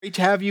Great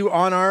to have you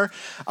on our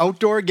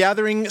outdoor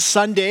gathering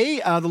Sunday.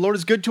 The Lord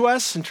is good to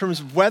us in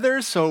terms of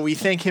weather, so we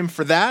thank Him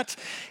for that.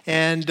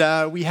 And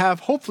we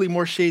have hopefully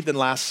more shade than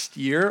last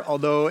year,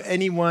 although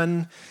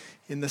anyone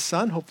in the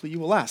sun, hopefully you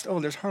will last. Oh,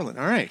 there's Harlan.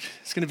 All right,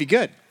 it's going to be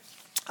good.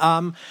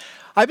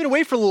 I've been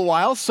away for a little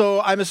while,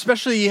 so I'm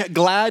especially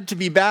glad to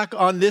be back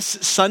on this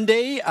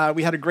Sunday.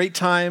 We had a great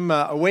time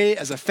away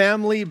as a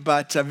family,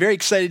 but very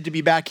excited to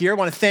be back here. I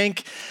want to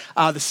thank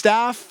the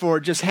staff for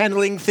just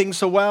handling things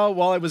so well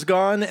while I was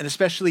gone, and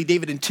especially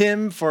David and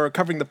Tim for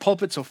covering the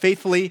pulpit so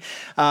faithfully.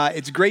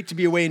 It's great to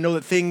be away and know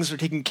that things are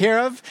taken care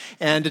of,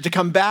 and to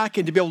come back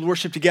and to be able to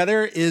worship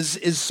together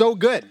is so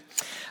good.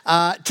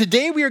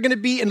 Today we are going to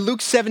be in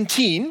Luke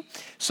 17.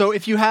 So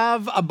if you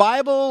have a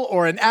Bible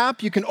or an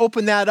app, you can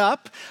open that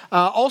up.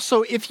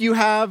 Also, if you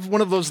have one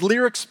of those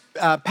lyrics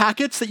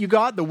packets that you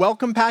got, the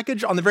welcome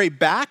package on the very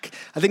back,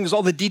 I think there's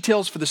all the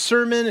details for the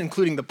sermon,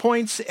 including the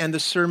points and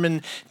the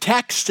sermon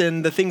text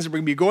and the things that we're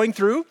going to be going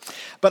through.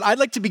 But I'd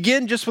like to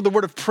begin just with a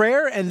word of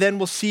prayer, and then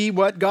we'll see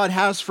what God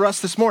has for us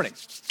this morning.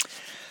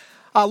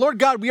 Lord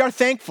God, we are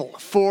thankful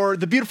for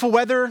the beautiful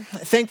weather.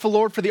 Thankful,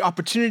 Lord, for the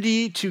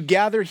opportunity to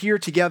gather here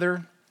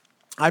together.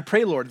 I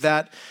pray, Lord,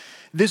 that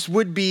this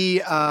would be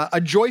a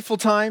joyful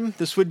time.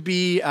 This would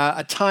be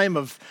a time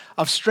of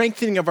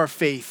strengthening of our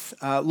faith.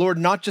 Lord,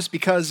 not just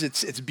because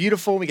it's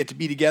beautiful, we get to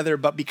be together,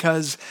 but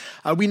because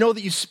we know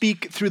that you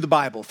speak through the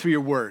Bible, through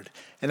your word.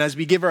 And as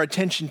we give our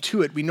attention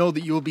to it, we know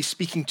that you will be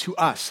speaking to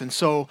us. And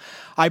so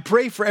I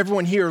pray for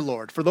everyone here,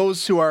 Lord, for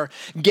those who are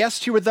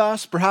guests here with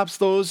us, perhaps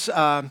those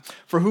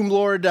for whom,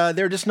 Lord,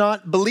 they're just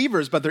not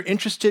believers, but they're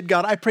interested.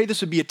 God, I pray this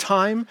would be a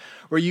time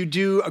where you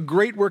do a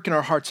great work in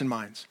our hearts and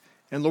minds.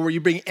 And Lord,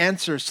 you bring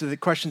answers to the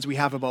questions we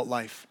have about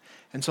life.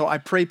 And so I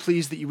pray,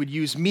 please, that you would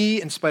use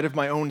me in spite of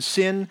my own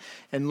sin.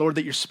 And Lord,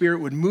 that your Spirit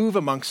would move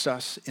amongst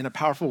us in a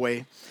powerful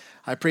way.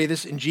 I pray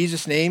this in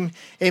Jesus' name.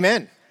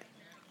 Amen.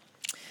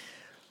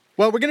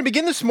 Well, we're going to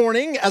begin this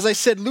morning, as I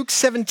said, Luke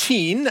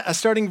 17,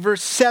 starting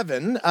verse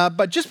 7.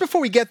 But just before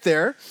we get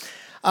there,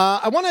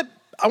 I want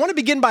to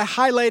begin by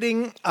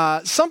highlighting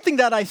something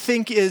that I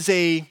think is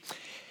a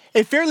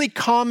fairly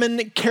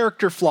common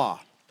character flaw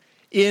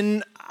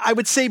in, I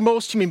would say,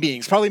 most human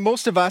beings. Probably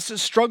most of us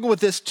struggle with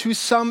this to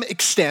some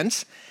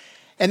extent.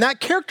 And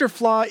that character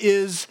flaw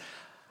is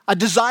a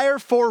desire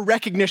for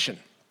recognition,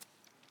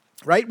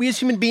 right? We as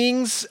human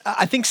beings,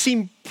 I think,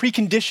 seem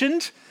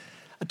preconditioned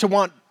to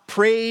want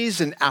praise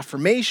and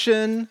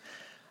affirmation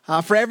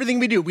for everything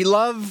we do. We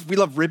love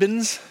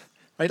ribbons,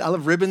 right? I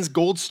love ribbons,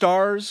 gold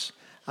stars.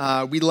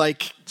 We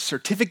like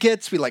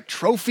certificates. We like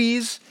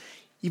trophies,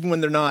 even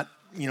when they're not,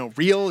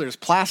 real. There's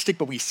plastic,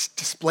 but we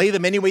display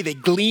them anyway. They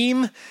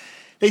gleam.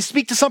 They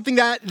speak to something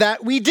that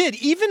we did.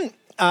 Even,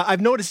 I've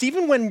noticed,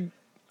 even when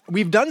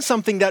we've done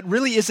something that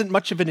really isn't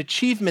much of an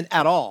achievement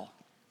at all,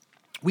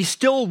 we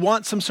still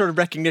want some sort of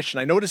recognition.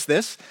 I noticed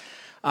this.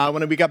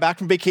 When we got back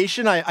from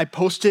vacation, I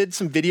posted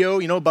some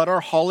video, about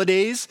our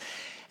holidays.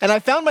 And I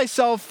found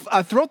myself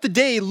throughout the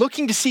day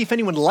looking to see if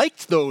anyone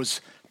liked those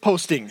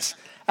postings,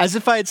 as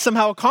if I had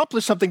somehow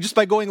accomplished something just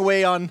by going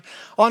away on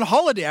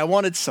holiday. I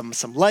wanted some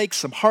likes,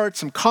 some hearts,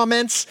 some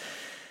comments.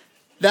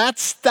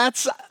 That's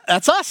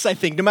us, I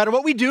think. No matter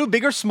what we do,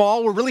 big or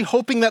small, we're really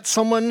hoping that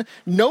someone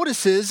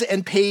notices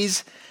and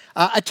pays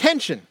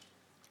attention.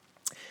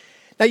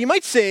 Now, you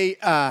might say,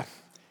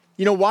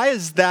 why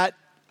is that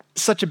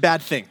such a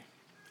bad thing?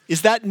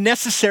 Is that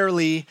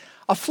necessarily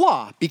a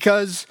flaw?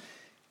 Because,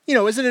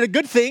 isn't it a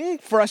good thing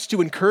for us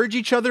to encourage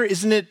each other?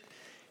 Isn't it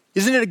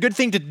a good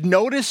thing to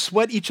notice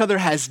what each other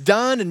has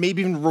done and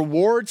maybe even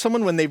reward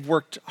someone when they've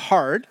worked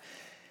hard?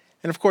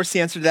 And of course, the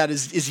answer to that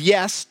is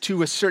yes,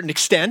 to a certain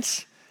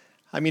extent.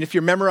 I mean, if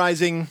you're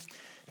memorizing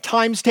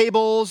times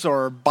tables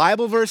or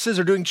Bible verses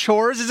or doing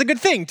chores, it's a good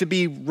thing to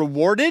be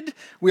rewarded.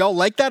 We all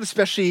like that,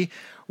 especially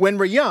when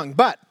we're young.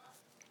 But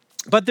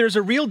there's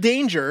a real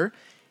danger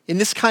in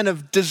this kind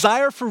of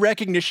desire for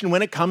recognition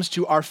when it comes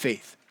to our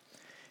faith.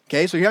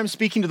 Okay, so here I'm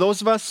speaking to those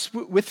of us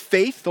with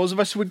faith, those of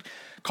us who would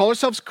call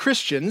ourselves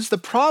Christians. The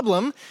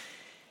problem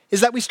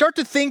is that we start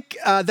to think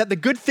that the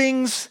good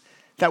things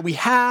that we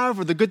have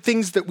or the good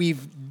things that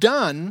we've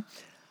done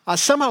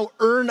somehow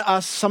earn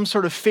us some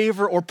sort of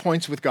favor or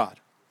points with God.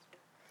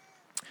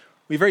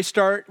 We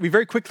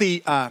very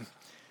quickly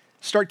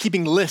start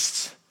keeping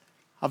lists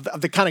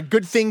of the kind of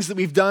good things that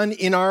we've done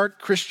in our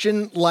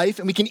Christian life,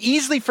 and we can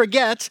easily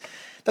forget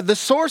that the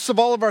source of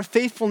all of our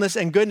faithfulness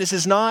and goodness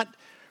is not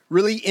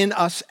really in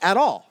us at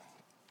all.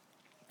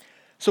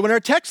 So in our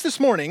text this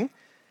morning,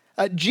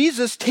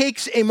 Jesus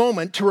takes a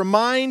moment to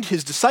remind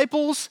his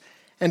disciples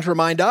and to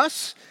remind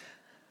us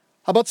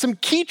about some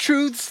key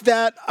truths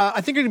that I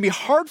think are going to be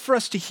hard for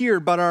us to hear,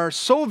 but are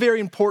so very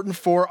important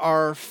for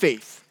our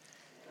faith.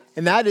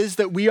 And that is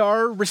that we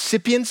are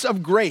recipients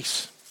of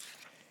grace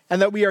and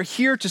that we are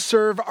here to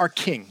serve our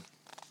King.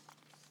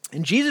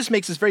 And Jesus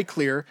makes this very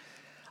clear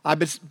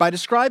by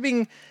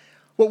describing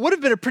what would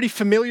have been a pretty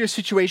familiar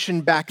situation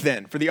back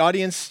then. For the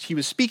audience he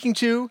was speaking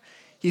to,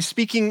 he's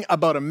speaking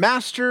about a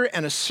master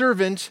and a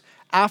servant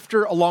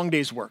after a long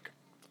day's work.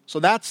 So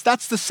that's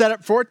the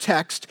setup for a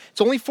text. It's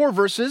only 4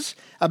 verses,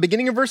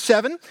 beginning in verse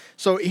 7.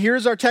 So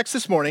here's our text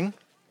this morning.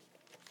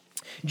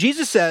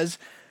 Jesus says,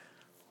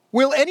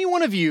 "Will any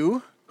one of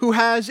you who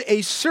has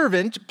a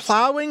servant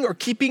plowing or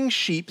keeping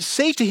sheep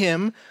say to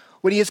him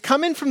when he has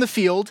come in from the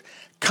field,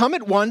 'Come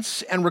at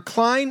once and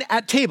recline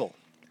at table'?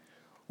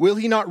 Will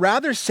he not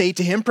rather say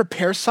to him,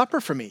 'Prepare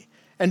supper for me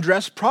and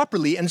dress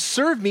properly and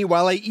serve me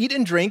while I eat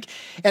and drink,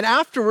 and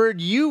afterward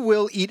you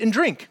will eat and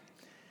drink'?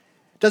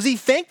 Does he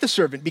thank the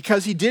servant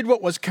because he did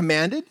what was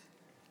commanded?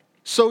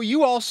 So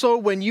you also,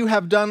 when you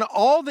have done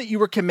all that you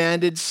were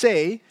commanded,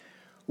 say,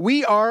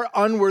 'We are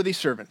unworthy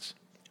servants.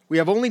 We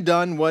have only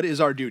done what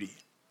is our duty.'"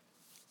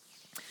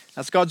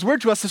 That's God's word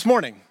to us this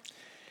morning.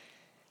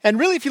 And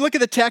really, if you look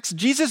at the text,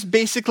 Jesus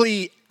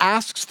basically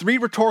asks 3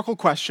 rhetorical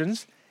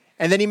questions,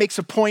 and then he makes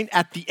a point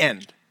at the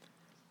end.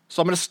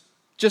 So I'm going to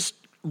just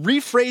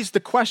rephrase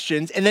the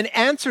questions and then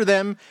answer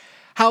them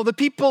how the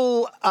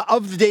people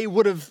of the day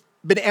would have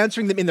been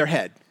answering them in their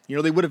head.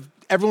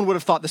 Everyone would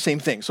have thought the same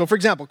thing. So for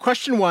example,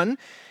 question 1,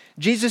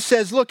 Jesus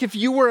says, look, if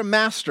you were a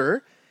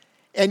master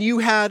and you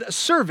had a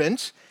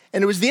servant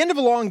and it was the end of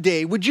a long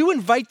day, would you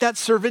invite that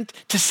servant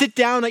to sit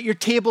down at your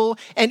table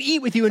and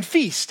eat with you and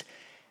feast?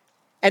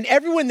 And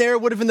everyone there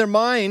would have in their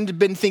mind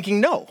been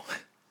thinking, no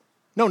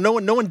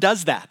one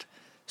does that.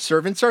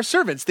 Servants are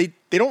servants. They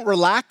don't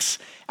relax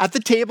at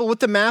the table with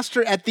the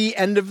master at the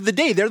end of the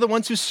day. They're the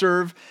ones who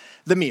serve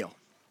the meal.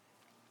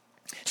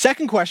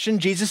 Second question,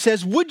 Jesus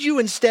says, would you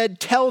instead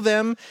tell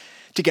them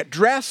to get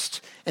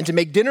dressed and to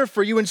make dinner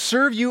for you and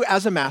serve you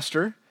as a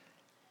master?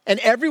 And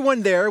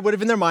everyone there would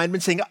have in their mind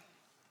been saying,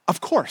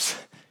 of course.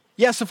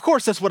 Yes, of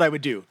course, that's what I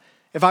would do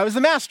if I was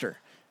the master,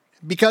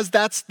 because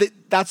that's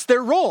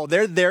their role.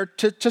 They're there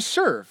to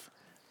serve.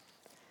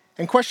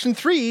 And question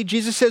 3,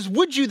 Jesus says,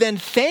 would you then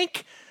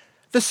thank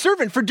the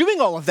servant for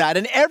doing all of that?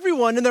 And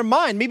everyone in their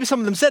mind, maybe some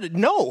of them said it,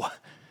 no,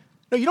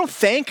 you don't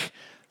thank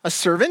a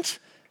servant.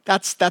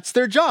 That's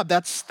their job.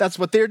 That's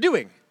what they're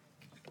doing.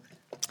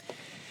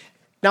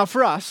 Now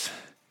for us,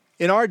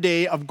 in our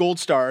day of gold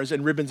stars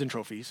and ribbons and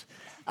trophies,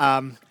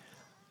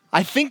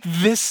 I think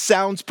this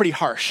sounds pretty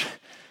harsh.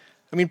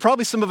 I mean,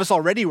 probably some of us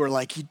already were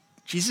like,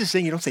 Jesus is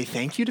saying you don't say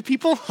thank you to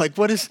people? Like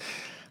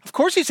of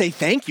course you say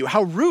thank you.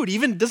 How rude.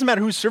 Even, doesn't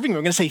matter who's serving me,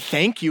 I'm going to say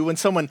thank you when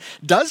someone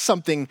does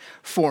something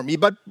for me.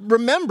 But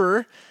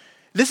remember,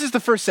 this is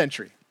the first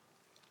century.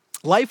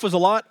 Life was a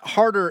lot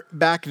harder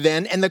back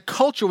then, and the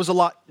culture was a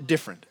lot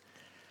different.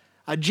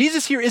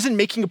 Jesus here isn't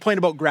making a point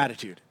about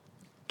gratitude.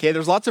 Okay,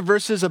 there's lots of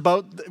verses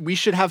about we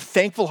should have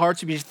thankful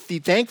hearts, we should be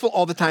thankful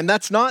all the time.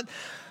 That's not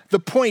the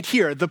point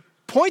here. The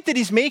point that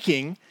he's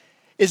making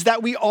is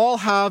that we all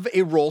have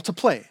a role to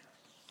play.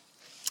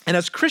 And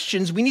as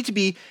Christians, we need to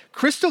be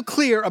crystal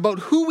clear about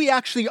who we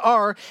actually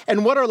are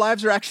and what our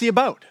lives are actually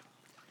about.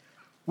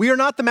 We are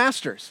not the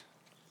masters.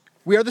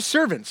 We are the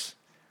servants.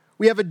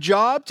 We have a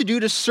job to do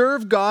to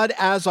serve God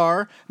as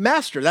our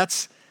master.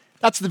 That's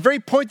the very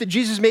point that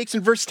Jesus makes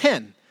in verse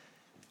 10.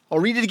 I'll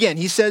read it again.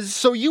 He says,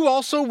 so you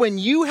also, when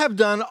you have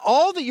done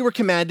all that you were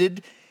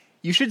commanded,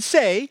 you should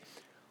say,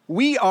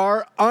 we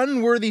are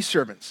unworthy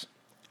servants.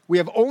 We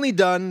have only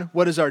done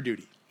what is our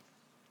duty.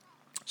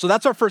 So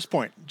that's our first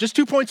point. Just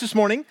 2 points this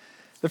morning.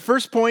 The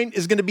first point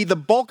is going to be the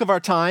bulk of our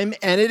time,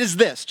 and it is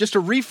this, just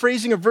a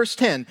rephrasing of verse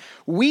 10.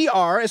 We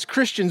are, as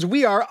Christians,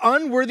 we are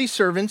unworthy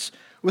servants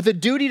with a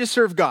duty to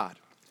serve God.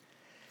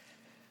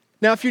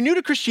 Now, if you're new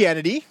to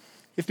Christianity,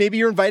 if maybe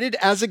you're invited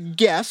as a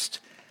guest,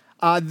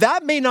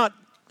 that may not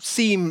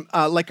seem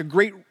like a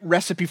great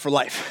recipe for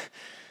life.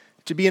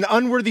 To be an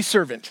unworthy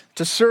servant,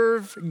 to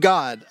serve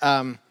God,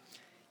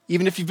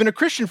 even if you've been a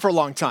Christian for a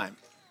long time.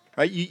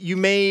 Right? You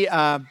may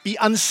be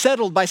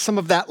unsettled by some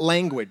of that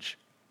language.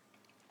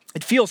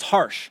 It feels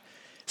harsh,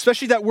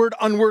 especially that word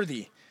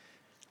unworthy,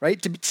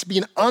 right? To be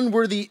an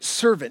unworthy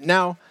servant.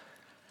 Now,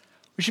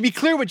 we should be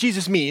clear what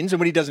Jesus means and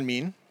what he doesn't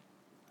mean.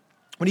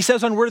 When he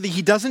says unworthy,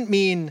 he doesn't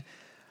mean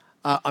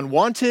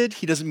unwanted.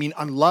 He doesn't mean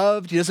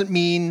unloved. He doesn't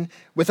mean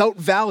without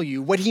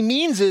value. What he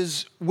means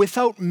is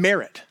without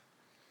merit.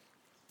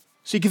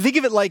 So you can think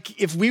of it like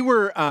if we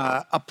were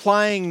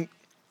applying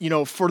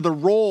for the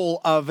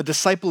role of a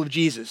disciple of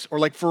Jesus, or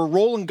like for a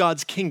role in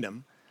God's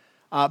kingdom,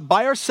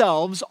 by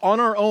ourselves, on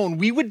our own,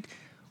 we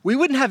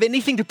wouldn't have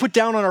anything to put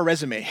down on our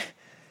resume.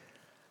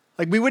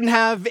 Like we wouldn't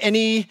have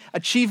any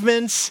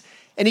achievements,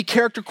 any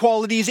character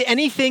qualities,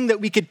 anything that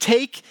we could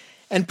take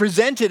and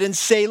present it and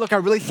say, look, I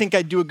really think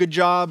I'd do a good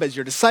job as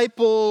your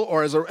disciple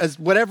or as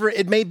whatever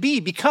it may be,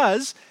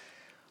 because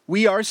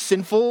we are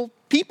sinful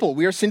people.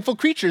 We are sinful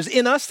creatures.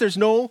 In us, there's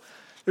no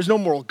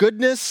moral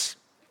goodness.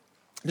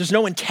 There's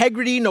no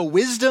integrity, no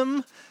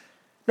wisdom,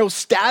 no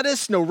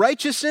status, no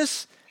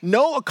righteousness,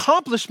 no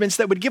accomplishments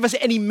that would give us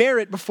any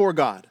merit before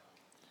God.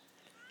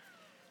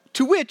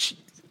 To which,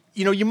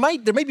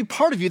 there may be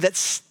part of you that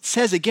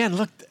says again,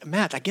 look,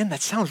 Matt, again,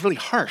 that sounds really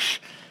harsh.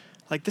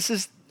 Like this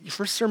is your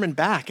first sermon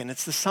back and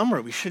it's the summer.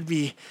 We should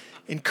be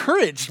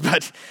encouraged,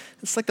 but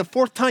it's like the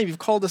 4th time you've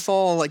called us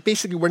all like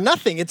basically we're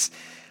nothing.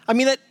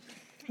 That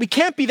we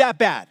can't be that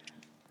bad.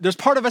 There's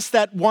part of us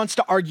that wants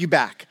to argue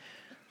back.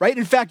 right?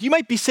 In fact, you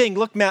might be saying,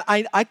 look, Matt,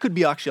 I could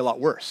be actually a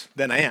lot worse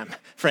than I am,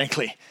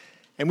 frankly.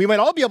 And we might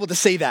all be able to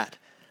say that.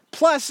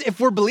 Plus, if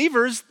we're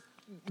believers,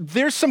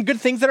 there's some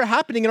good things that are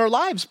happening in our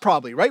lives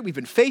probably, right? We've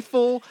been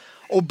faithful,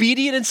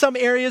 obedient in some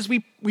areas. We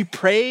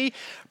pray,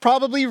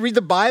 probably read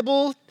the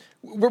Bible.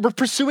 We're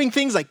pursuing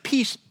things like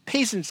peace,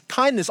 patience,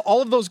 kindness,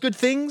 all of those good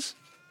things.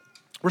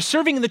 We're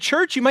serving in the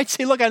church. You might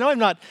say, look, I know I'm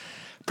not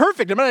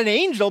perfect. I'm not an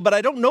angel, but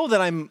I don't know that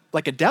I'm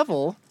like a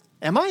devil.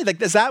 Am I?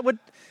 Like, is that what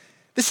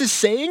this is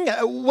saying?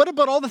 What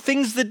about all the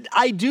things that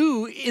I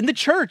do in the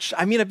church?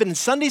 I mean, I've been in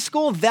Sunday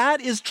school.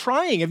 That is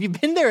trying. Have you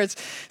been there?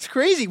 It's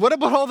crazy. What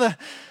about all the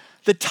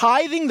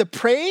tithing, the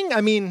praying?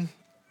 I mean,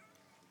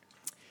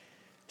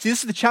 see,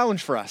 this is the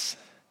challenge for us,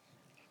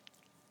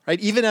 right?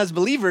 Even as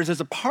believers,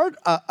 there's a part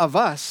of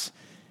us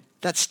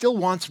that still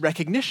wants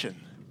recognition,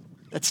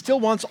 that still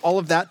wants all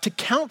of that to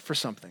count for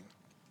something.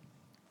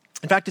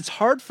 In fact, it's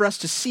hard for us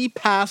to see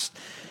past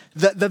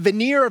the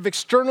veneer of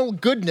external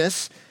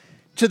goodness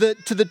to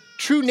the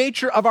true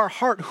nature of our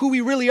heart, who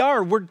we really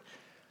are.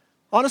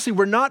 Honestly,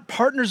 we're not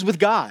partners with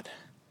God,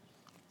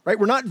 right?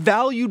 We're not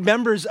valued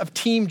members of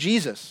Team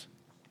Jesus.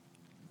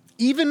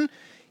 Even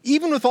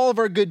with all of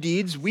our good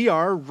deeds, we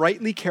are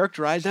rightly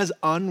characterized as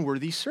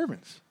unworthy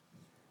servants.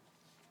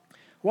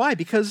 Why?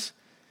 Because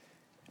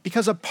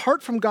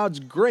apart from God's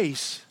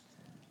grace,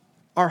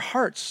 our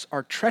hearts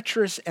are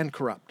treacherous and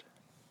corrupt.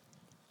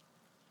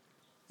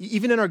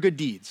 Even in our good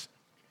deeds.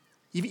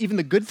 Even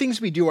the good things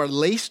we do are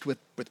laced with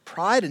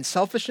pride and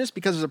selfishness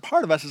because there's a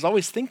part of us is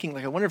always thinking,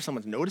 like, I wonder if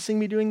someone's noticing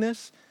me doing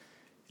this.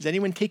 Is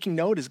anyone taking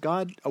note? Is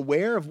God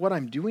aware of what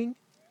I'm doing?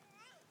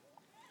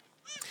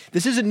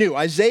 This isn't new.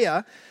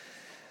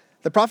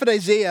 The prophet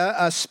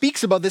Isaiah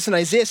speaks about this in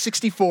Isaiah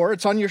 64.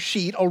 It's on your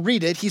sheet. I'll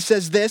read it. He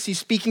says this. He's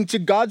speaking to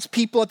God's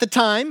people at the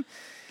time.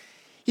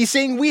 He's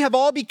saying, we have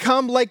all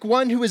become like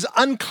one who is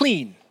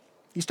unclean.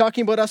 He's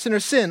talking about us in our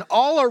sin.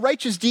 All our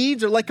righteous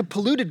deeds are like a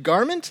polluted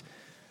garment.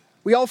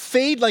 We all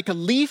fade like a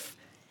leaf,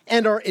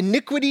 and our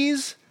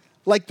iniquities,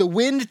 like the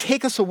wind,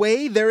 take us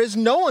away. There is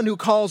no one who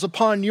calls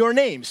upon your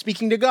name,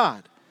 speaking to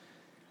God,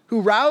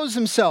 who rouse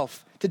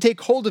himself to take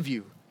hold of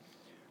you.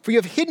 For you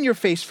have hidden your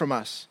face from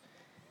us,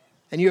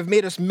 and you have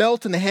made us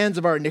melt in the hands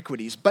of our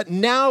iniquities. But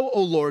now,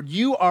 O Lord,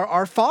 you are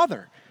our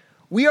Father.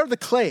 We are the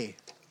clay,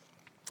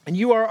 and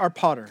you are our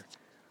potter.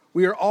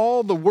 We are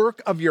all the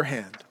work of your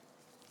hand.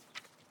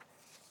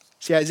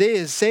 See, Isaiah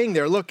is saying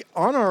there, look,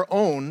 on our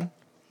own,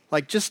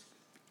 like just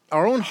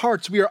our own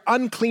hearts, we are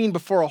unclean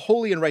before a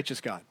holy and righteous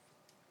God.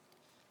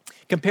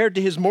 Compared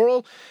to his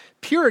moral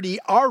purity,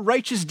 our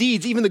righteous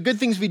deeds, even the good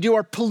things we do,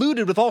 are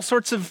polluted with all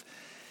sorts of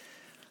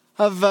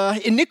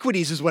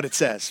iniquities, is what it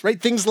says, right?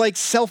 Things like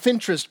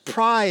self-interest,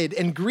 pride,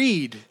 and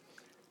greed.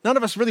 None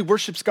of us really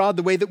worships God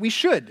the way that we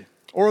should,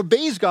 or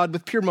obeys God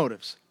with pure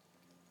motives.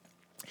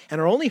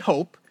 And our only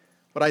hope,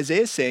 what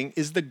Isaiah is saying,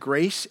 is the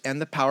grace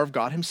and the power of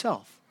God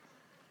himself.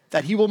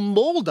 That he will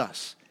mold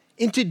us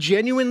into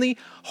genuinely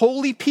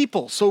holy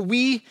people. So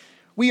we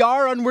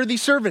are unworthy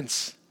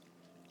servants.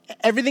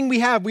 Everything we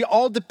have, we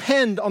all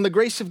depend on the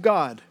grace of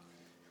God.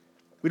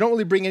 We don't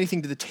really bring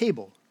anything to the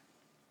table.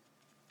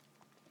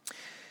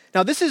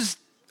 Now, this is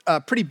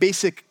pretty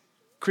basic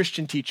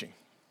Christian teaching.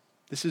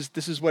 This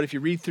is what, if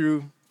you read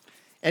through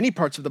any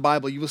parts of the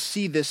Bible, you will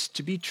see this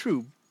to be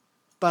true.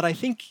 But I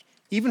think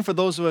even for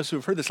those of us who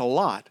have heard this a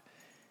lot,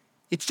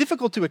 it's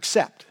difficult to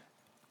accept.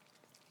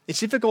 It's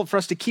difficult for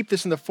us to keep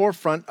this in the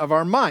forefront of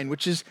our mind,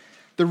 which is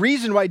the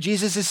reason why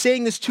Jesus is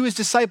saying this to his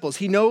disciples.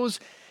 He knows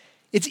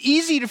it's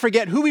easy to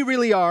forget who we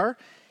really are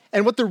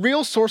and what the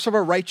real source of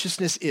our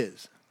righteousness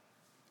is.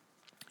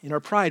 In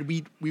our pride,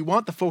 we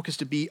want the focus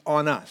to be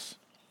on us.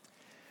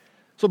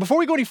 So before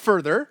we go any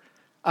further,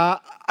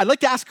 I'd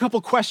like to ask a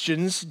couple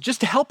questions just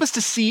to help us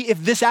to see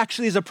if this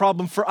actually is a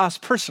problem for us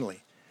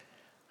personally.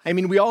 I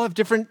mean, we all have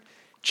different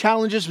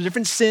challenges with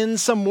different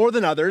sins, some more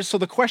than others. So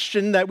the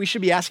question that we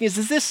should be asking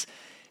is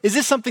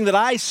this something that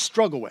I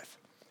struggle with?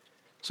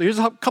 So here's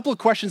a couple of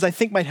questions I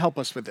think might help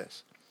us with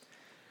this.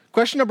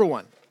 Question number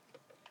one.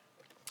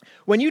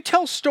 When you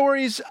tell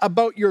stories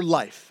about your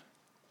life,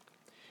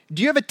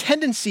 do you have a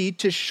tendency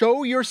to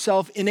show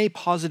yourself in a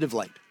positive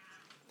light?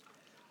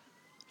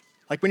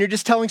 Like when you're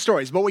just telling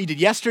stories about what you did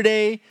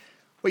yesterday,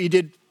 what you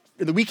did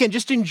the weekend,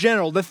 just in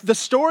general, the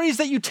stories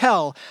that you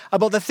tell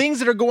about the things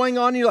that are going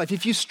on in your life,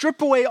 if you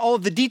strip away all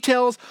of the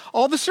details,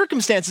 all the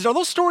circumstances, are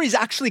those stories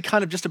actually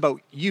kind of just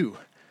about you?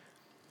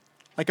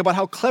 Like about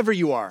how clever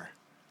you are,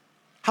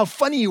 how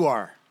funny you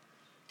are,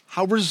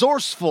 how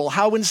resourceful,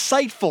 how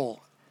insightful.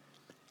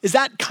 Is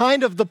that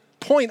kind of the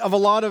point of a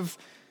lot of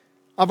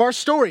our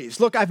stories?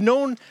 Look, I've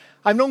known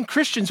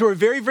Christians who are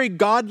very, very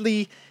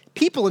godly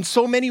people in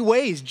so many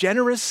ways,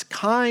 generous,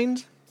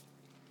 kind,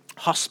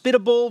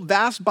 hospitable,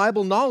 vast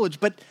Bible knowledge,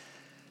 but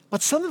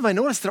some of them I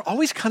noticed they're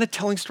always kind of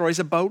telling stories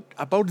about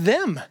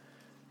them,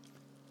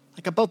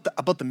 like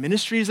about the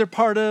ministries they're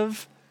part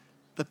of,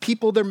 the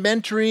people they're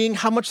mentoring,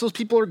 how much those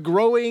people are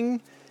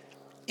growing,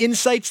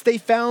 insights they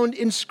found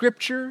in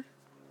Scripture.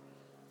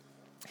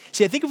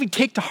 See, I think if we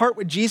take to heart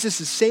what Jesus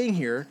is saying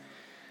here,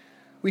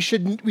 we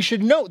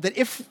should note that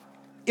if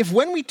if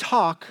when we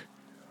talk,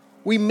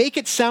 we make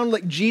it sound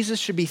like Jesus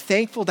should be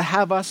thankful to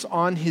have us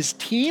on his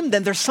team,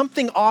 then there's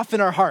something off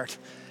in our heart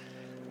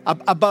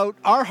about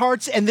our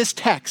hearts and this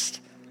text,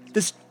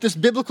 this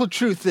biblical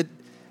truth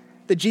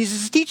that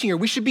Jesus is teaching here.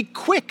 We should be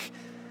quick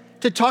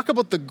to talk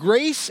about the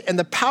grace and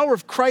the power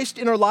of Christ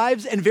in our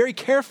lives and very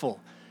careful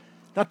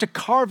not to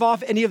carve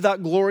off any of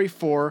that glory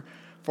for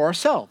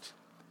ourselves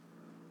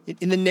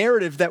in the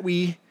narrative that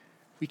we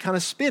kind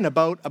of spin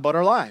about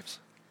our lives.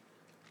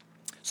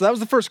 So that was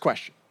the first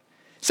question.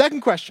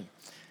 Second question,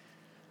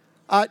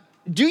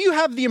 do you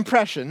have the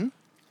impression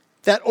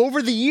that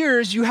over the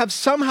years you have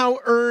somehow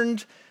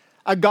earned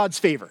God's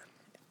favor?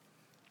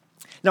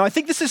 Now, I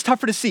think this is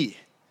tougher to see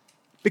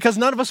because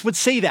none of us would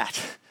say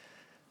that.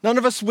 None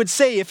of us would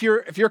say, if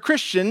you're a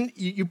Christian,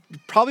 you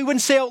probably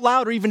wouldn't say out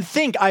loud or even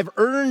think, I've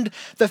earned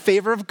the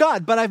favor of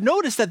God. But I've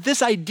noticed that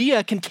this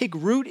idea can take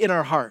root in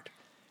our heart.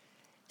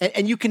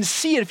 And you can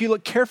see it if you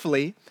look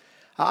carefully.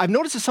 I've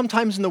noticed it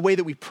sometimes in the way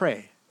that we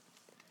pray.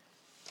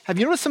 Have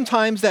you noticed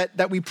sometimes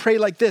that we pray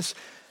like this?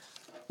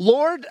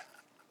 Lord,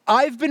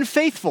 I've been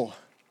faithful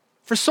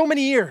for so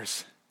many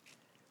years.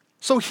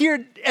 So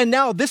here and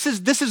now, this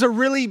is a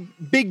really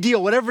big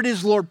deal. Whatever it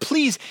is, Lord,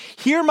 please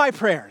hear my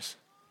prayers.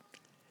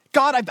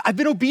 God, I've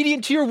been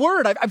obedient to your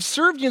word. I've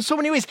served you in so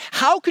many ways.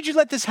 How could you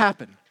let this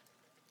happen?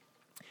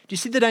 Do you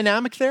see the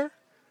dynamic there?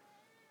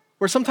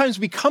 Where sometimes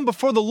we come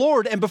before the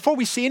Lord and before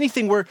we say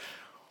anything, we're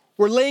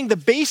laying the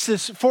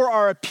basis for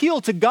our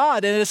appeal to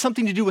God, and it has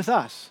something to do with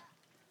us.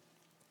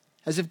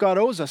 As if God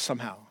owes us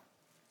somehow.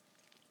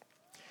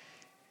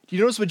 Do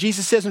you notice what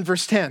Jesus says in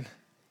verse 10?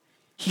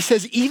 He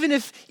says, even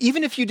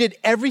if you did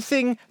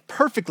everything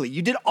perfectly,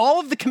 you did all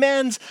of the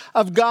commands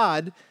of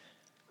God,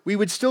 we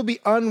would still be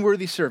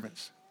unworthy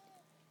servants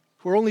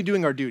who are only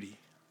doing our duty.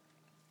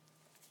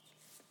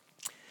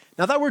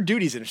 Now that word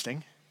duty is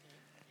interesting.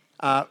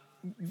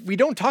 We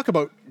don't talk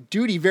about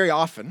duty very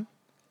often.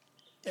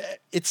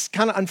 It's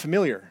kind of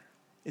unfamiliar.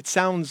 It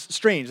sounds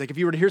strange. Like if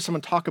you were to hear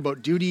someone talk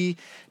about duty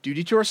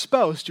to our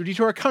spouse, duty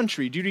to our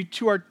country, duty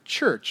to our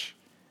church.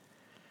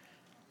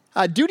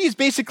 Duty is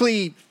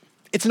basically,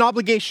 it's an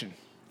obligation,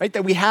 right?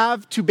 That we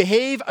have to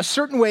behave a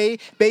certain way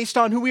based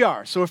on who we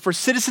are. So if we're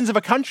citizens of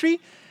a country,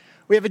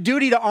 we have a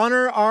duty to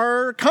honor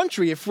our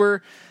country. If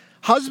we're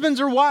husbands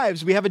or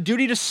wives, we have a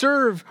duty to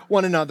serve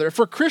one another. If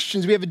we're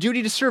Christians, we have a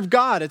duty to serve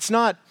God. It's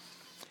not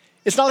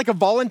like a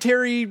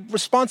voluntary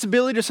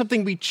responsibility or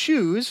something we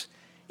choose.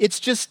 It's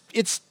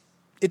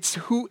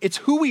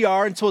who we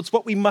are, and so it's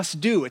what we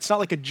must do. It's not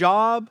like a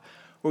job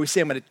where we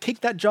say, I'm going to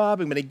take that job,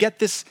 I'm going to get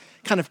this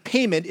kind of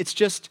payment.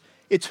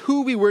 It's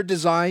who we were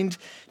designed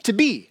to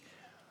be.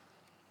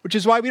 Which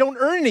is why we don't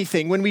earn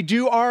anything when we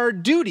do our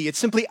duty. It's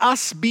simply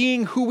us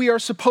being who we are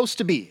supposed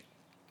to be.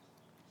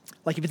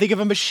 Like if you think of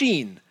a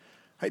machine,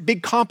 right?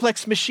 Big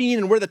complex machine,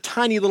 and we're the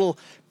tiny little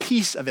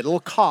piece of it, a little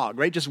cog,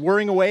 right? Just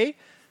whirring away.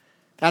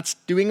 That's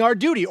doing our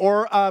duty.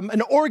 Or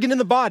an organ in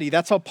the body.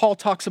 That's how Paul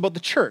talks about the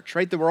church,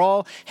 right? That we're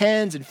all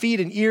hands and feet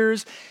and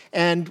ears,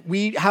 and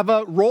we have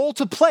a role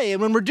to play.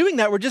 And when we're doing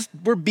that,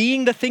 we're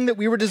being the thing that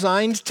we were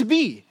designed to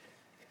be.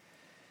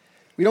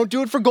 We don't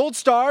do it for gold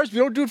stars. We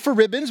don't do it for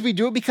ribbons. We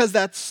do it because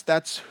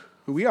that's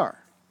who we are.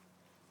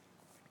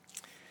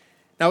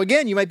 Now,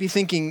 again, you might be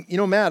thinking,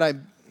 Matt,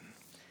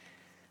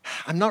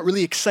 I'm not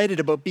really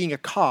excited about being a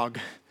cog,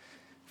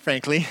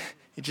 frankly.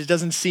 It just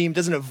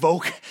doesn't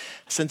evoke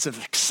a sense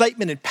of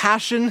excitement and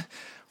passion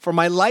for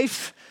my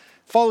life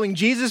following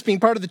Jesus, being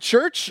part of the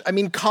church. I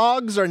mean,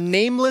 cogs are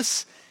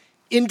nameless,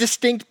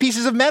 indistinct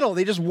pieces of metal.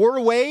 They just whir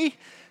away.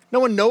 No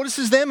one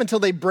notices them until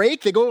they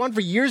break. They go on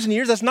for years and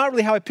years. That's not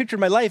really how I pictured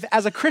my life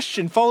as a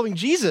Christian following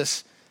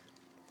Jesus.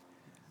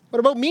 What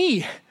about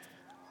me?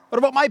 What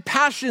about my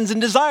passions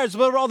and desires?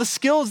 What about all the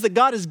skills that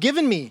God has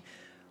given me?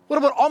 What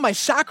about all my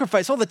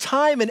sacrifice, all the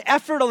time and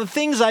effort, all the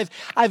things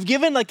I've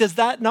given? Like, does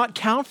that not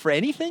count for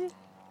anything?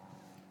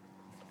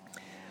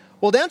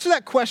 Well, to answer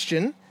that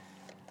question,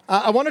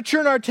 I want to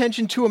turn our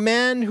attention to a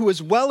man who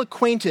is well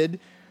acquainted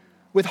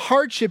with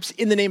hardships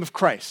in the name of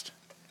Christ.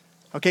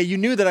 Okay, you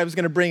knew that I was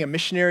going to bring a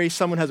missionary,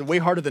 someone who has it way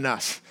harder than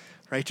us,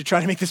 right, to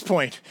try to make this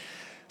point.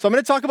 So I'm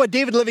going to talk about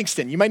David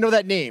Livingstone. You might know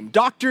that name.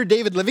 Dr.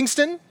 David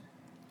Livingstone.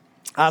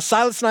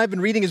 Silas and I have been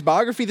reading his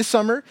biography this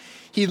summer.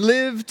 He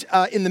lived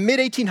in the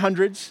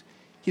mid-1800s.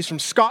 He's from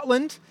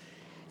Scotland,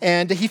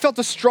 and he felt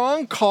a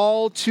strong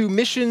call to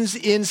missions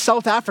in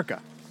South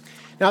Africa.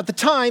 Now, at the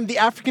time, the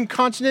African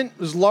continent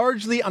was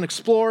largely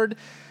unexplored,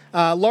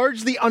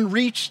 largely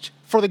unreached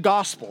for the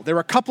gospel. There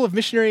were a couple of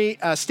missionary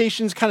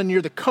stations kind of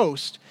near the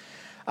coast,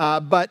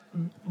 but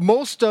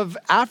most of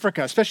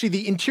Africa, especially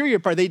the interior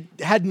part, they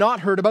had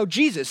not heard about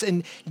Jesus.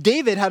 And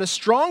David had a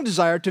strong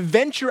desire to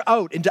venture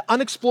out into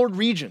unexplored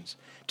regions,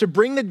 to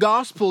bring the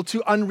gospel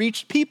to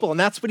unreached people, and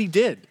that's what he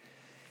did.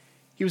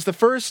 He was the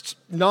first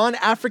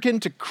non-African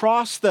to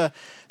cross the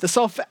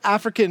South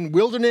African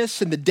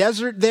wilderness and the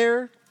desert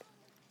there.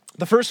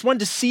 The first one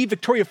to see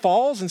Victoria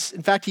Falls.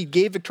 In fact, he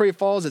gave Victoria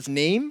Falls its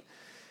name.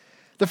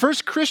 The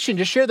first Christian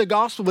to share the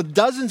gospel with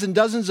dozens and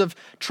dozens of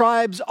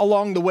tribes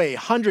along the way.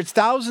 Hundreds,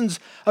 thousands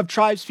of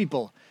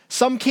tribespeople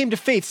Some came to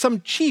faith.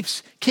 Some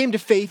chiefs came to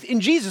faith in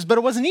Jesus, but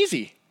it wasn't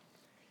easy.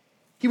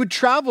 He would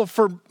travel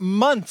for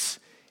months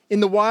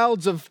in the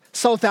wilds of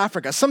South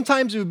Africa.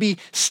 Sometimes it would be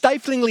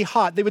stiflingly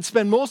hot. They would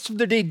spend most of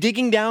their day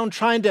digging down,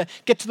 trying to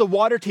get to the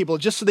water table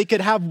just so they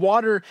could have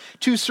water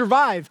to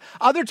survive.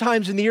 Other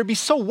times in the year, it'd be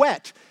so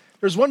wet.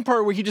 There's one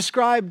part where he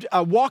described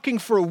walking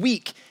for a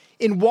week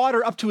in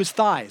water up to his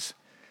thighs.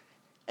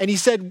 And he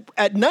said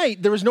at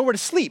night, there was nowhere to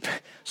sleep.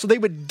 So they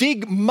would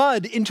dig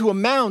mud into a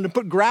mound and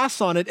put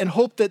grass on it and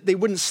hope that they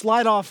wouldn't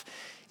slide off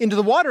into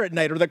the water at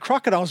night or that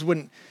crocodiles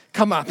wouldn't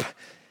come up.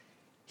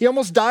 He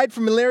almost died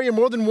from malaria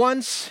more than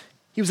once.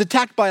 He was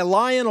attacked by a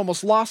lion,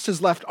 almost lost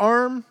his left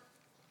arm.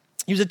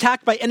 He was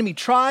attacked by enemy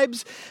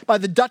tribes, by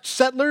the Dutch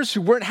settlers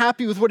who weren't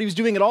happy with what he was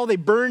doing at all. They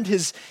burned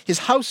his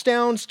house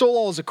down, stole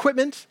all his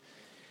equipment.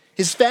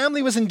 His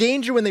family was in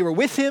danger when they were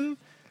with him.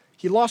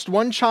 He lost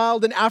one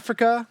child in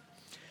Africa.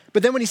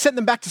 But then when he sent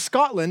them back to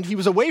Scotland, he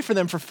was away from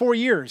them for 4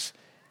 years.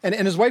 And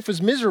his wife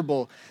was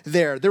miserable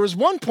there. There was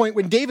one point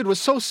when David was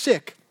so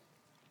sick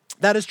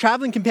that his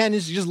traveling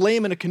companions just lay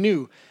him in a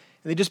canoe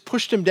and they just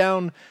pushed him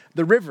down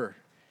the river.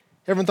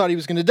 Everyone thought he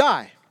was going to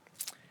die.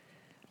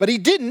 But he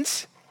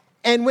didn't.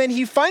 And when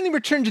he finally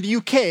returned to the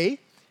UK, it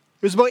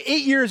was about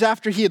 8 years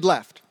after he had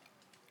left.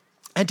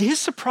 And to his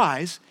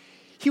surprise,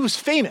 he was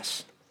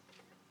famous.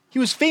 He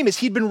was famous.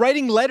 He'd been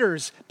writing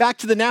letters back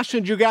to the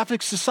National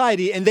Geographic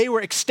Society, and they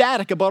were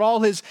ecstatic about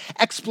all his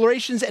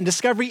explorations and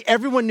discovery.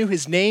 Everyone knew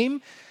his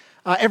name.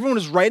 Everyone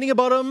was writing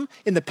about him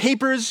in the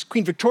papers.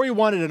 Queen Victoria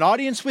wanted an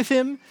audience with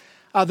him.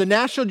 The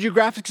National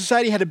Geographic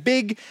Society had a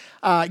big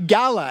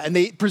gala, and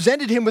they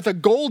presented him with a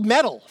gold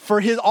medal for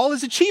all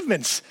his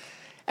achievements.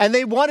 And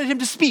they wanted him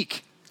to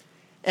speak.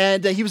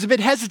 And he was a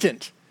bit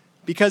hesitant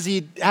because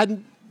he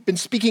hadn't been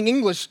speaking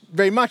English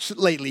very much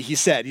lately, he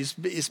said. He's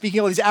speaking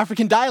all these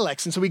African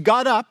dialects. And so he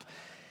got up,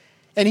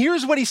 and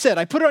here's what he said.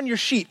 I put it on your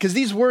sheet because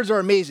these words are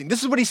amazing.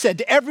 This is what he said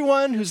to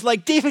everyone who's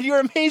like, David,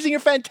 you're amazing, you're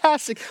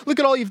fantastic. Look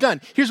at all you've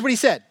done. Here's what he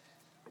said.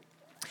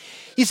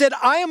 He said,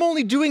 I am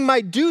only doing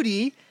my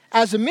duty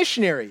as a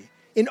missionary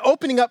in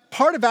opening up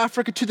part of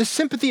Africa to the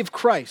sympathy of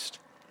Christ.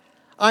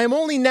 I am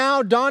only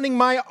now donning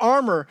my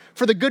armor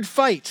for the good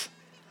fight.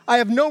 I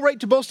have no right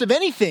to boast of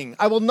anything.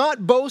 I will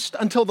not boast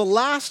until the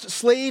last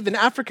slave in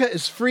Africa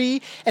is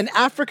free and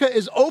Africa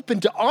is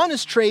open to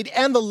honest trade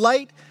and the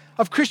light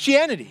of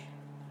Christianity.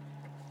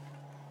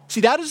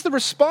 See, that is the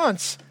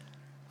response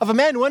of a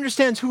man who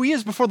understands who he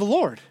is before the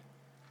Lord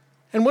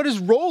and what his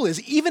role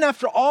is, even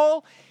after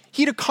all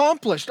he'd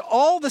accomplished,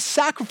 all the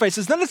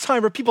sacrifices. Not a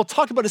time where people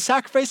talk about a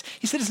sacrifice.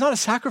 He said, it's not a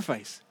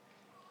sacrifice.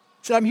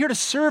 He said, I'm here to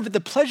serve at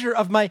the pleasure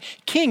of my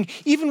king,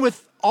 even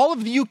with all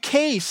of the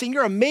UK saying,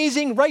 you're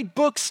amazing, write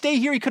books, stay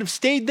here. He could have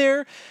stayed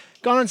there,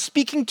 gone on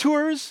speaking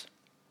tours.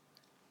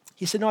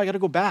 He said, no, I got to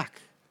go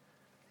back.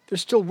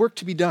 There's still work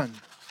to be done.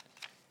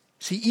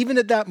 See, even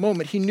at that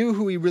moment, he knew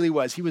who he really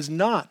was. He was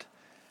not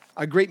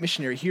a great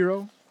missionary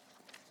hero,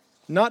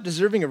 not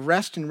deserving of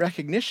rest and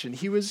recognition.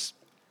 He was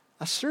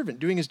a servant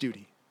doing his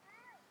duty.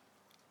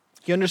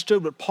 He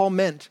understood what Paul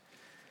meant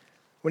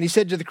when he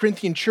said to the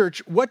Corinthian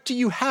church, what do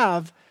you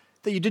have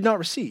that you did not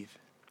receive?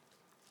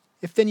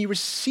 If then you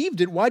received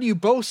it, why do you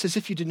boast as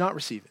if you did not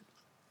receive it?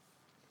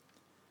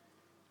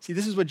 See,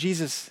 this is what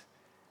Jesus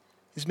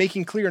is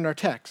making clear in our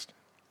text.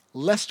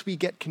 Lest we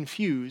get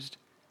confused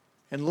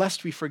and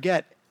lest we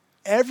forget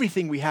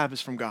everything we have is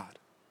from God.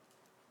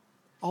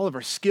 All of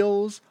our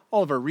skills,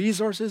 all of our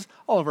resources,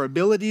 all of our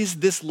abilities,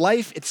 this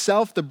life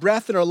itself, the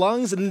breath in our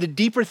lungs, and then the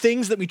deeper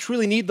things that we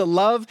truly need, the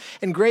love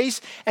and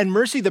grace and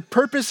mercy, the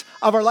purpose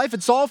of our life,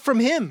 it's all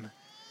from him.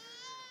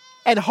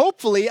 And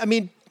hopefully,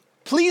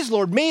 please,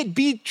 Lord, may it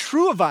be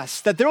true of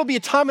us that there will be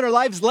a time in our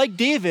lives like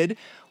David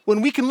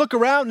when we can look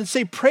around and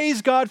say,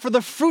 praise God for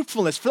the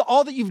fruitfulness, for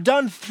all that you've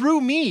done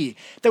through me,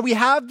 that we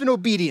have been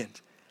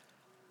obedient.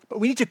 But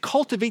we need to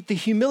cultivate the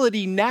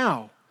humility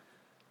now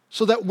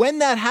so that when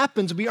that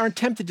happens, we aren't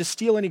tempted to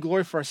steal any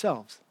glory for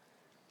ourselves.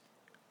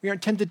 We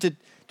aren't tempted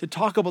to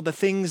talk about the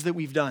things that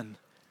we've done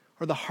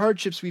or the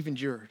hardships we've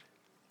endured.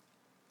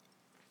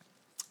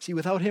 See,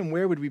 without him,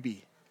 where would we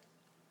be?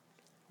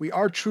 We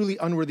are truly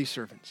unworthy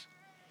servants.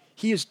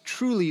 He is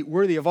truly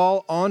worthy of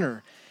all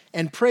honor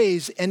and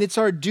praise, and it's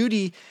our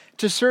duty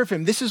to serve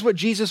him. This is what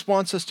Jesus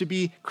wants us to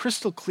be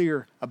crystal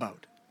clear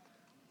about.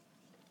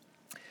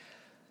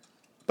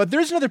 But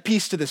there's another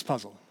piece to this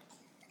puzzle.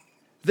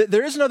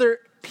 There is another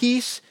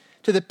piece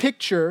to the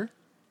picture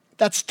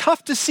that's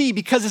tough to see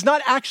because it's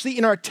not actually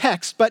in our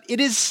text, but it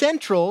is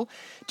central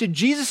to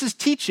Jesus'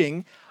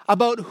 teaching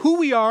about who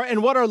we are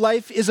and what our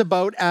life is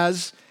about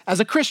as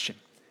a Christian.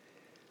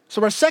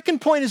 So our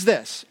second point is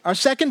this. Our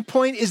second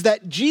point is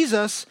that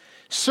Jesus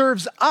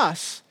serves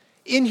us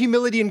in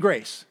humility and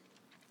grace.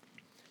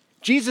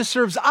 Jesus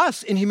serves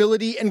us in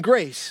humility and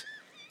grace.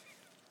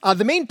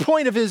 The main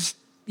point of his,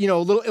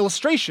 little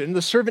illustration,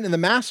 the servant and the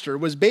master,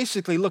 was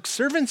basically, look,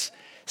 servants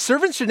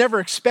should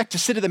never expect to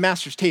sit at the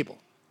master's table.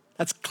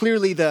 That's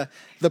clearly the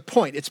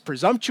point. It's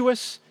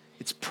presumptuous,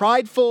 it's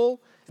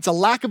prideful, it's a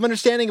lack of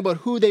understanding about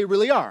who they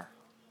really are.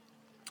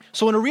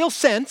 So in a real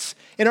sense,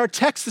 in our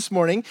text this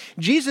morning,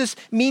 Jesus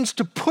means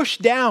to push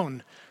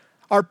down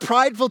our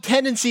prideful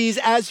tendencies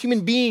as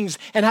human beings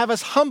and have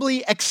us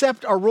humbly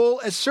accept our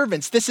role as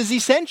servants. This is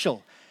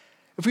essential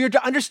if we are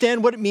to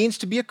understand what it means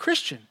to be a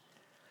Christian.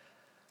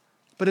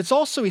 But it's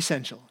also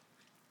essential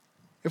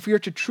if we are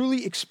to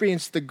truly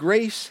experience the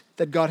grace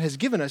that God has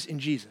given us in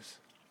Jesus.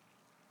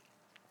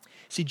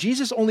 See,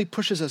 Jesus only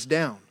pushes us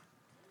down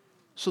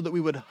so that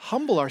we would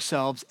humble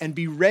ourselves and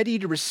be ready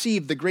to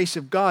receive the grace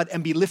of God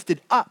and be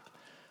lifted up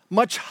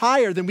much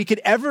higher than we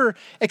could ever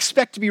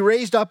expect to be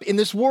raised up in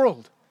this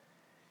world.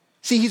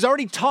 See, he's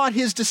already taught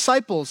his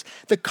disciples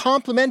the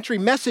complementary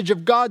message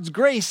of God's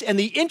grace, and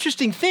the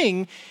interesting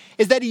thing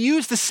is that he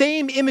used the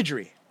same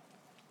imagery.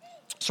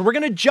 So we're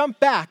going to jump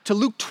back to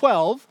Luke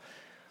 12,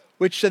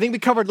 which I think we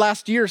covered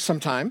last year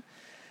sometime.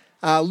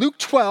 Luke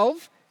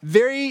 12,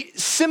 very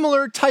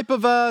similar type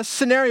of a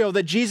scenario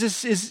that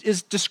Jesus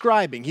is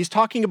describing. He's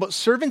talking about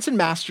servants and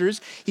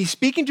masters. He's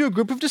speaking to a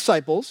group of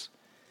disciples.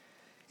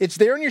 It's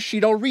there on your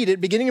sheet. I'll read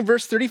it. Beginning in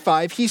verse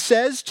 35, he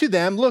says to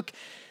them, look,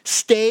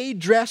 stay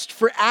dressed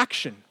for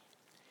action.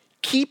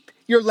 Keep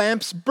your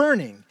lamps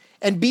burning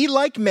and be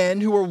like men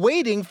who are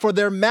waiting for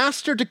their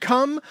master to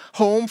come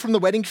home from the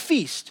wedding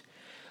feast,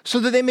 so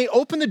that they may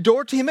open the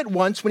door to him at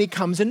once when he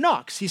comes and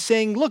knocks. He's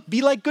saying, look,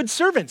 be like good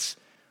servants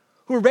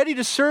who are ready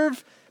to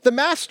serve the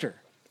master.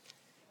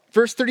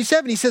 Verse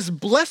 37, he says,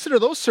 blessed are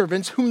those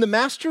servants whom the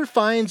master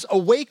finds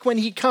awake when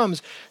he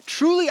comes.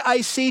 Truly I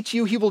say to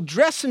you, he will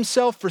dress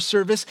himself for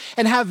service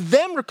and have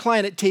them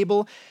recline at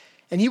table,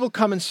 and he will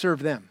come and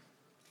serve them.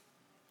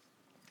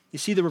 You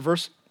see the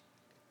reverse?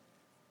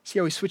 See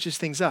how he switches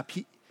things up?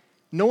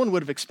 No one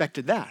would have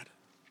expected that.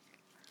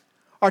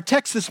 Our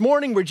text this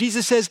morning where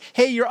Jesus says,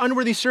 hey, you're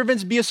unworthy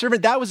servants, be a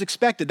servant, that was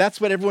expected.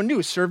 That's what everyone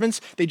knew. Servants,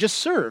 they just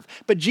serve.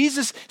 But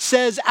Jesus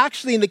says,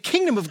 actually, in the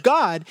kingdom of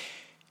God,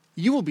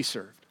 you will be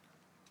served.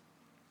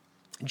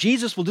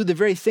 Jesus will do the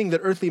very thing that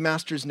earthly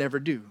masters never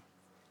do.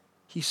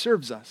 He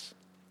serves us.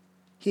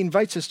 He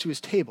invites us to his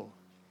table.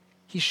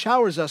 He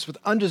showers us with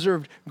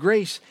undeserved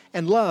grace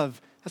and love.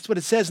 That's what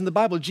it says in the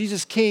Bible.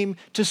 Jesus came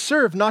to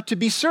serve, not to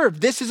be served.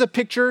 This is a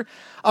picture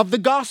of the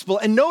gospel.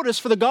 And notice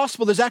for the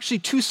gospel, there's actually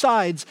two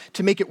sides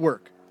to make it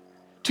work.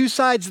 Two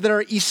sides that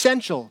are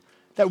essential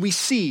that we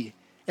see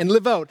and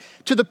live out.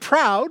 To the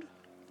proud,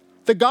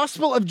 the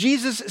gospel of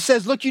Jesus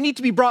says, look, you need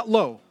to be brought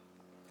low.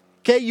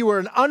 Okay, you are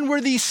an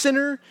unworthy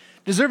sinner,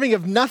 deserving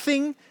of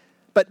nothing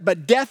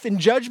but death and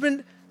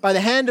judgment by the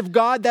hand of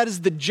God. That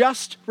is the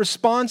just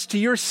response to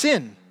your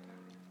sin.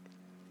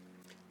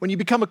 When you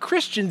become a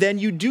Christian, then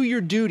you do your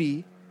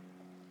duty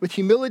with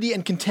humility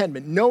and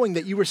contentment, knowing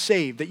that you were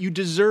saved, that you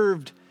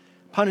deserved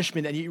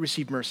punishment, and you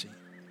received mercy.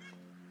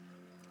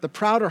 The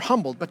proud are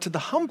humbled, but to the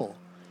humble,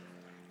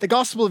 the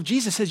gospel of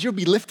Jesus says you'll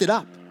be lifted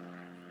up.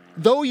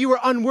 Though you were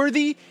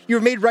unworthy, you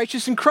were made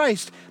righteous in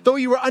Christ. Though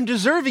you were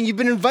undeserving, you've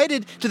been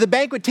invited to the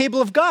banquet table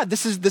of God.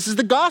 This is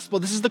the gospel.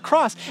 This is the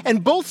cross.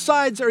 And both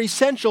sides are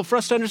essential for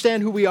us to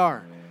understand who we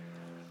are,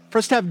 for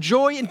us to have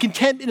joy and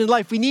contentment in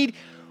life. We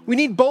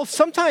need both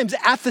sometimes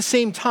at the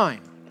same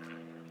time.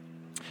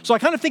 So I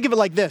kind of think of it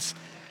like this.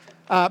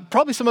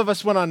 Probably some of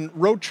us went on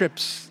road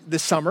trips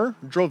this summer,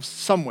 drove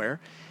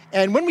somewhere.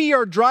 And when we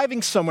are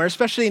driving somewhere,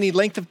 especially any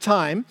length of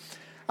time,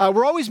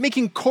 we're always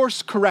making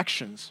course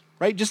corrections,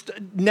 right? Just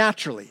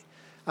naturally.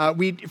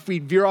 If we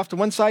veer off to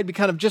one side, we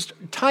kind of just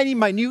tiny,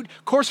 minute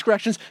course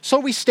corrections so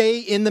we stay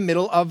in the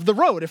middle of the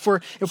road. If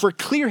we're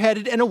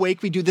clear-headed and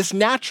awake, we do this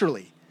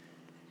naturally.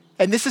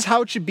 And this is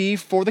how it should be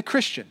for the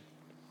Christian.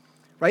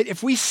 Right?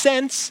 If we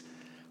sense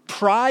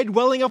pride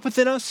welling up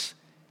within us,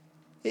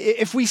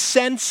 if we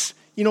sense,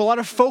 a lot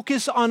of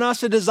focus on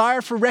us, a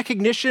desire for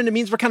recognition, it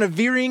means we're kind of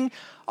veering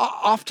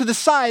off to the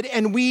side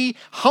and we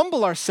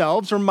humble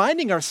ourselves,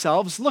 reminding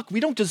ourselves, look, we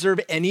don't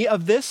deserve any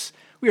of this.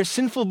 We are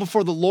sinful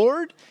before the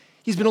Lord.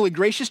 He's been only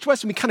gracious to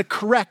us, and we kind of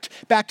correct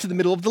back to the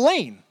middle of the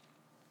lane.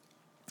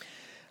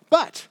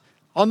 But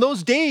on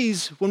those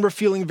days when we're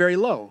feeling very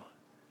low,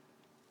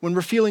 when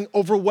we're feeling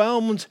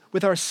overwhelmed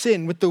with our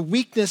sin, with the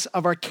weakness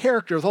of our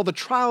character, with all the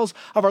trials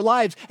of our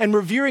lives, and we're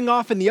veering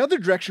off in the other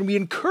direction, we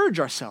encourage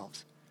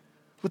ourselves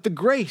with the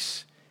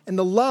grace and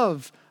the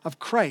love of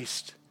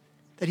Christ,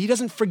 that he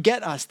doesn't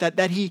forget us,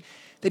 that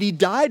he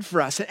died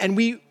for us, and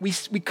we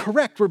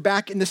correct, we're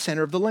back in the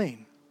center of the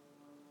lane.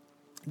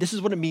 This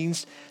is what it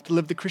means to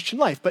live the Christian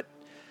life.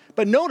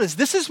 But notice,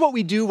 this is what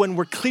we do when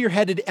we're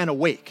clear-headed and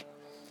awake.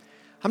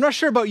 I'm not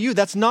sure about you,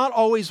 that's not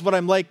always what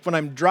I'm like when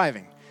I'm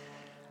driving.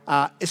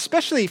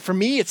 Especially for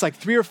me, it's like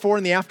 3 or 4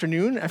 in the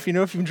afternoon. If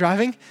you've been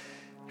driving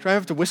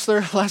up to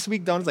Whistler last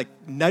week, Don's like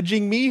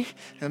nudging me.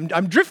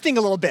 I'm drifting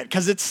a little bit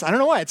because I don't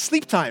know why, it's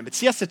sleep time, it's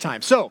siesta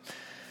time. So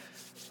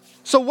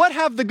what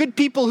have the good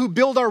people who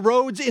build our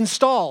roads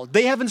installed?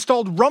 They have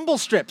installed rumble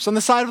strips on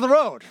the side of the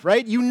road,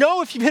 right?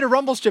 If you've hit a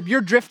rumble strip,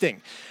 you're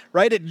drifting,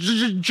 right? It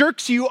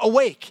jerks you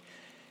awake.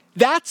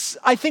 That's,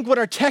 I think, what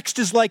our text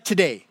is like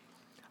today,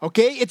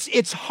 okay?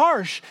 It's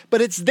harsh,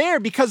 but it's there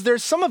because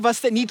there's some of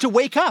us that need to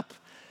wake up.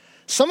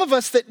 Some of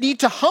us that need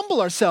to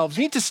humble ourselves.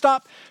 We need to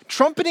stop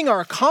trumpeting our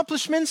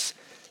accomplishments,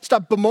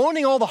 Stop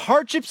bemoaning all the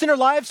hardships in our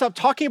lives. Stop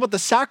talking about the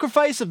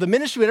sacrifice of the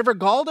ministry whatever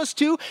called us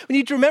to. We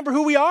need to remember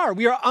who we are.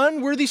 We are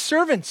unworthy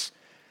servants.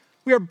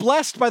 We are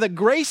blessed by the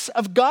grace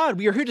of God.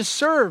 We are here to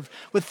serve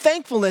with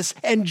thankfulness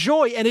and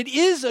joy. And it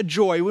is a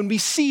joy when we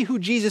see who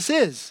Jesus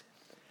is.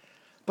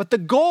 But the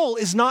goal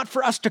is not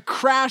for us to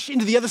crash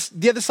into the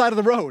other side of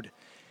the road.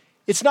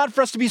 It's not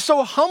for us to be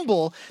so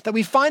humble that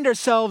we find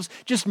ourselves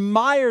just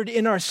mired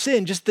in our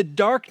sin, just the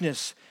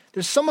darkness.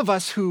 There's some of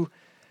us who've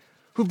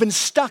been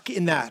stuck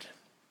in that,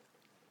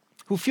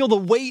 who feel the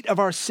weight of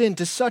our sin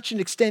to such an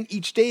extent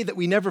each day that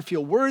we never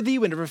feel worthy,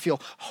 we never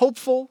feel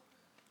hopeful.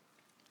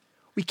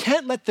 We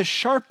can't let the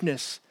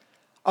sharpness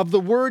of the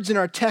words in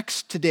our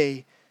text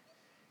today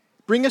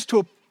bring us to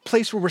a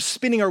place where we're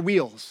spinning our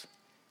wheels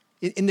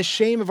in the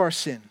shame of our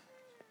sin.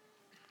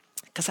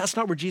 Because that's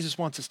not where Jesus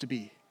wants us to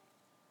be.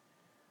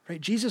 Right?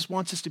 Jesus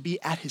wants us to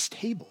be at his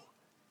table.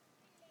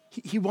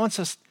 He wants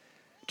us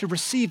to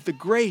receive the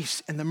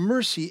grace and the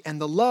mercy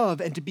and the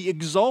love and to be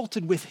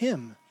exalted with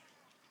him.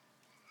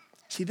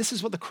 See, this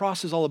is what the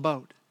cross is all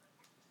about.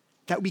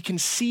 That we can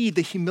see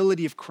the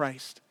humility of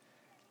Christ.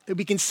 That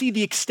we can see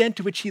the extent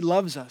to which he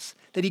loves us.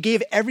 That he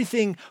gave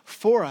everything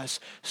for us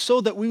so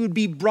that we would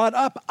be brought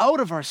up out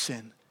of our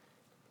sin.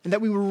 And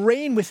that we would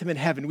reign with him in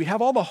heaven. We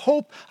have all the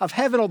hope of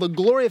heaven, all the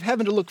glory of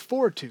heaven to look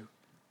forward to.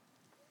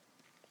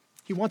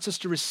 He wants us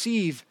to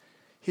receive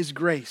his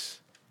grace,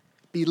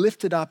 be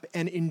lifted up,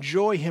 and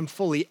enjoy him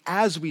fully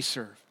as we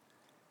serve.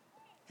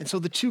 And so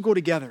the two go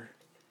together.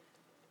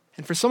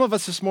 And for some of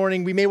us this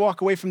morning, we may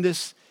walk away from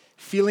this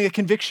feeling a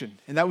conviction,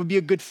 and that would be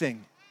a good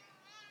thing.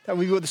 That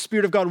would be what the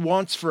Spirit of God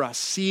wants for us,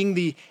 seeing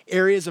the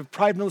areas of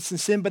pride, malice, and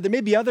sin, but there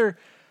may be other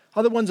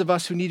ones of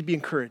us who need to be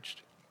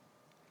encouraged.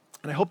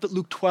 And I hope that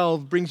Luke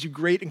 12 brings you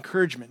great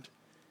encouragement,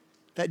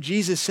 that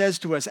Jesus says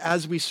to us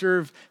as we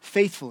serve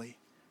faithfully,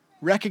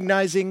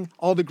 recognizing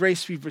all the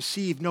grace we've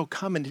received, no,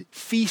 come and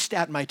feast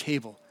at my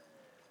table.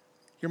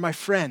 You're my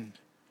friend.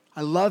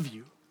 I love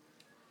you.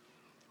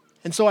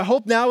 And so I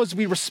hope now as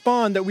we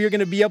respond that we are going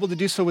to be able to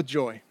do so with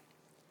joy,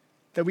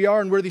 that we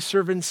are unworthy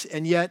servants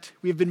and yet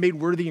we have been made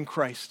worthy in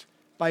Christ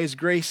by his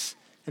grace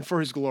and for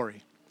his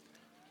glory.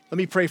 Let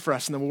me pray for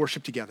us and then we'll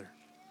worship together.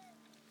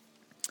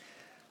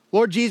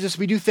 Lord Jesus,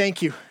 we do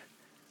thank you.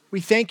 We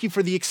thank you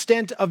for the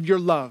extent of your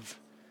love.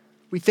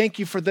 We thank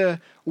you for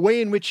the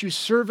way in which you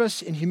serve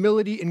us in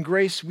humility and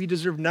grace. We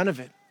deserve none of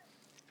it.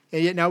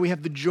 And yet now we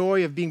have the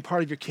joy of being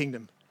part of your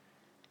kingdom.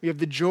 We have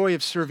the joy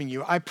of serving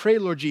you. I pray,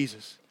 Lord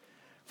Jesus,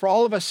 for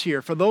all of us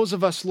here, for those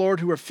of us, Lord,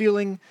 who are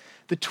feeling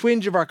the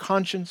twinge of our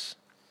conscience,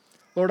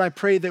 Lord, I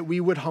pray that we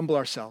would humble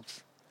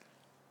ourselves.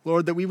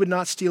 Lord, that we would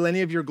not steal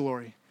any of your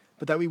glory,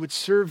 but that we would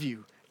serve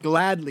you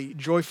gladly,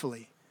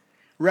 joyfully,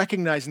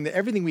 recognizing that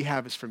everything we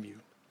have is from you.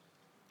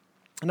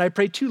 And I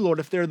pray too, Lord,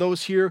 if there are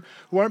those here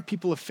who aren't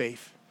people of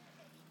faith,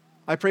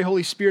 I pray,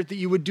 Holy Spirit, that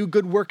you would do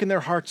good work in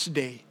their hearts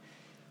today.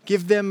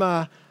 Give them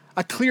a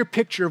clear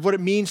picture of what it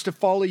means to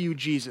follow you,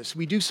 Jesus.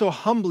 We do so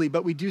humbly,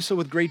 but we do so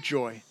with great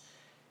joy.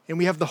 And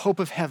we have the hope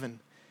of heaven.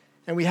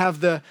 And we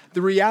have the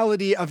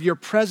reality of your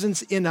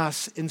presence in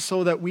us, and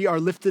so that we are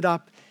lifted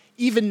up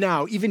even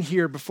now, even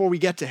here, before we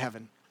get to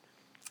heaven.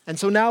 And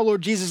so now,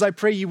 Lord Jesus, I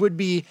pray you would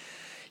be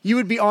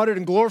honored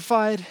and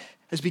glorified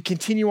as we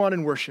continue on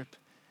in worship.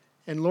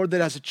 And Lord, that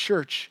as a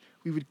church,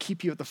 we would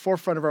keep you at the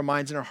forefront of our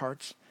minds and our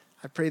hearts.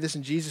 I pray this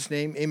in Jesus'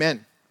 name,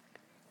 amen.